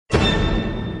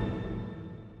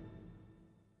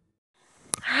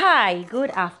Hi,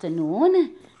 good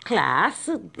afternoon, class.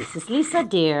 This is Lisa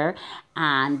Dear,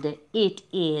 and it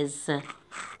is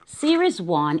Series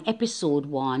 1, Episode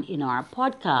 1 in our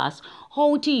podcast,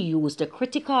 How to Use the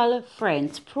Critical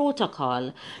Friends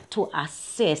Protocol to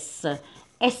Assess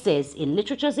Essays in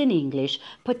Literatures in English,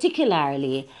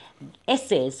 particularly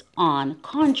essays on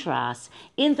contrast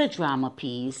in the drama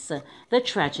piece, The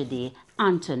Tragedy,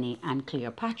 Antony and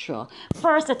Cleopatra.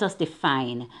 First, let us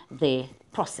define the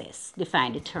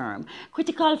define the term.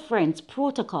 Critical Friends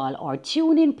Protocol or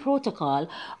Tuning Protocol,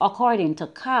 according to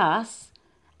Cass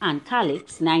and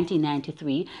Calix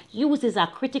 1993, uses a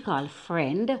critical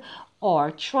friend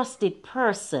or trusted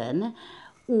person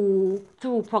who,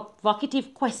 through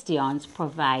provocative questions,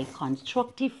 provide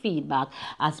constructive feedback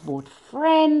as both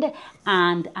friend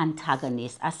and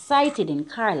antagonist, as cited in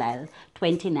Carlyle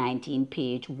 2019,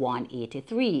 page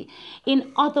 183.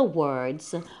 In other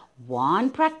words, one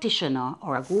practitioner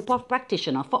or a group of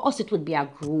practitioners, for us it would be a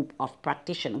group of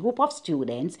practitioners, group of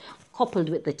students coupled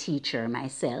with the teacher,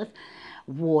 myself,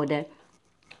 would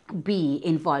be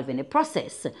involved in the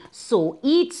process. So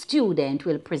each student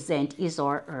will present his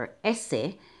or her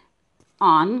essay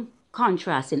on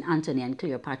contrast in Antony and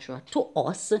Cleopatra to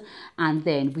us, and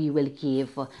then we will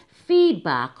give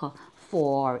feedback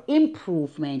for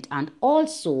improvement and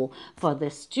also for the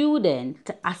student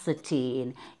to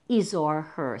ascertain his or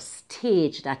her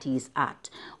stage that he's at,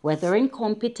 whether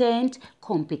incompetent,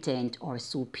 competent, or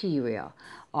superior.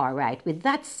 All right, with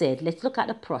that said, let's look at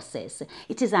the process.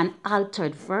 It is an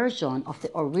altered version of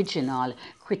the original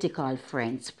Critical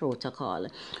Friends Protocol.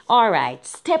 All right,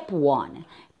 step 1,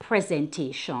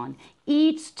 presentation.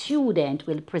 Each student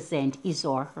will present his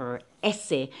or her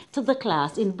essay to the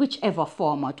class in whichever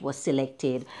format was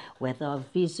selected, whether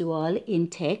visual in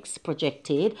text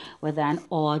projected, whether an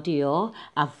audio,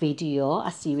 a video, a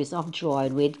series of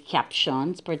drawing with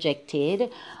captions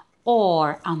projected,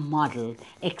 or a model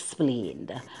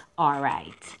explained. All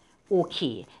right.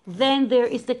 Okay, then there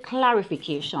is the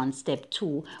clarification, step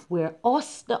 2, where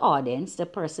us, the audience, the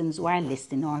persons who are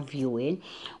listening or viewing,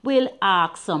 will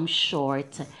ask some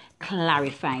short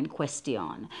clarifying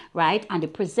question, right? And the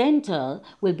presenter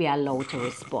will be allowed to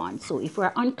respond. So if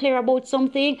we're unclear about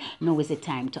something, now is the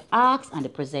time to ask, and the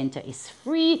presenter is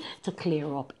free to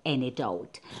clear up any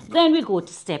doubt. Then we go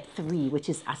to step 3, which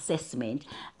is assessment.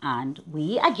 And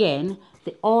we, again,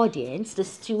 the audience, the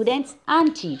students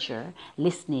and teacher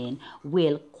listening,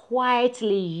 will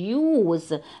quietly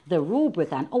use the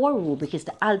rubric, and our rubric is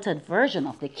the altered version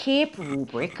of the CAPE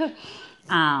rubric,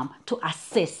 to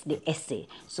assess the essay.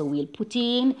 So we'll put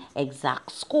in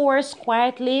exact scores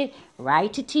quietly,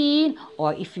 write it in,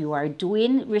 or if you are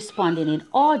responding in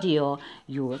audio,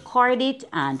 you record it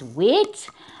and wait.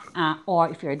 Or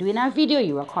if you're doing a video,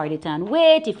 you record it and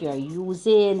wait. If you're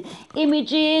using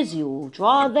images, you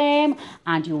draw them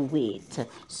and you wait.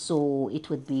 So it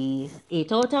would be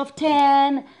 8 out of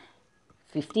 10,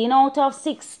 15 out of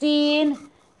 16,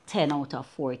 10 out of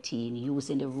 14,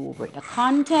 using the rubric, the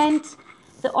content,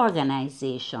 the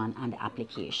organization, and the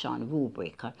application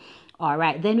rubric. All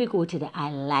right, then we go to the I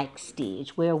like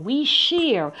stage, where we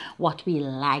share what we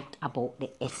liked about the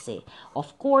essay.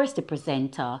 Of course, the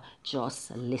presenter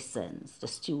just listens. The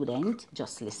student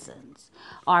just listens.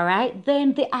 All right,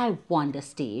 then the I wonder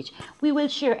stage. We will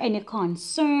share any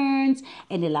concerns,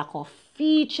 any lack of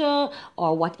feature,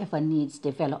 or whatever needs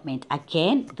development.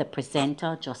 Again, the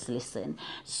presenter just listen.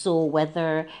 So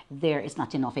whether there is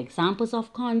not enough examples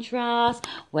of contrast,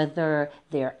 whether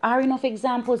there are enough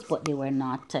examples but they were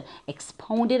not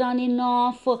expounded on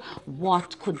enough,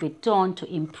 what could be done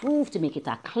to improve to make it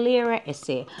a clearer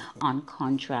essay on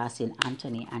contrast in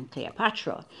Antony and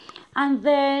Cleopatra. And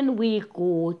then we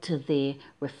go to the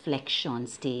reflection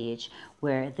stage,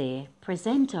 where the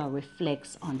presenter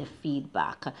reflects on the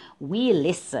feedback. We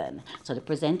listen. So the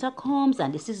presenter comes,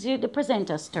 and this is the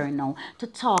presenter's turn now to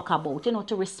talk about,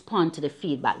 to respond to the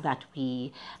feedback that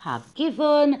we have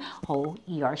given, how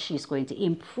he or she is going to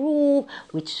improve,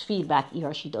 which feedback he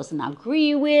or she doesn't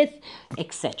agree with,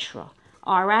 etc.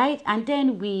 All right, and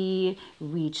then we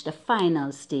reach the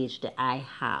final stage that I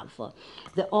have.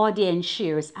 The audience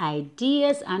shares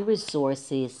ideas and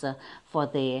resources for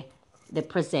the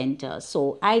presenter.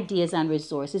 So ideas and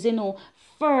resources,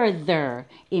 further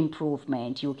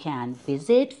improvement. You can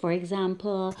visit, for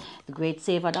example, the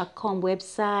greatsaver.com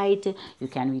website. You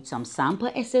can read some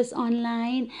sample essays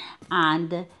online,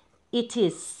 and it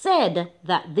is said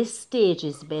that this stage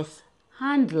is best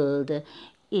handled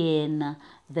in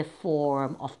the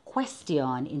form of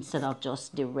question instead of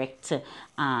just direct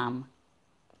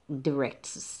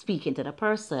speaking to the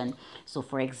person. So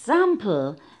for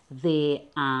example, the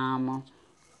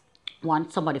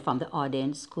somebody from the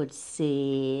audience could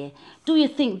say, do you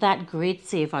think that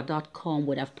GradeSaver.com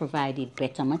would have provided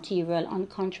better material on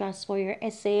contrast for your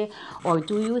essay? Or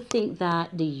do you think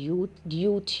that the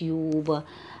YouTube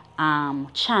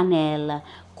channel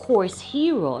Course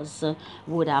Heroes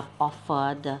would have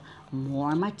offered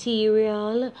more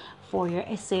material for your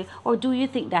essay? Or do you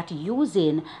think that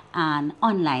using an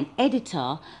online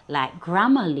editor like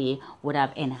Grammarly would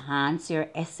have enhanced your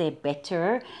essay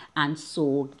better? And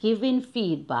so giving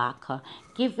feedback,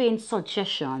 giving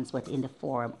suggestions, but in the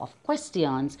form of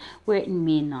questions where it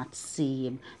may not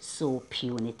seem so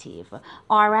punitive.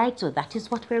 All right, so that is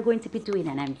what we're going to be doing,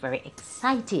 and I'm very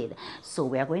excited. So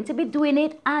we're going to be doing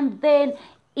it, and then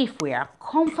if we are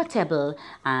comfortable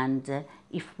and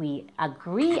if we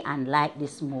agree and like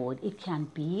this mode, it can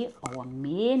be our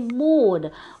main mode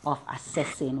of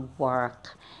assessing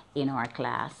work in our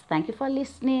class. Thank you for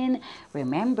listening.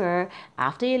 Remember,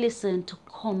 after you listen, to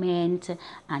comment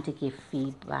and to give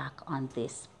feedback on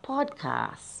this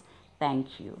podcast.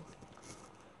 Thank you.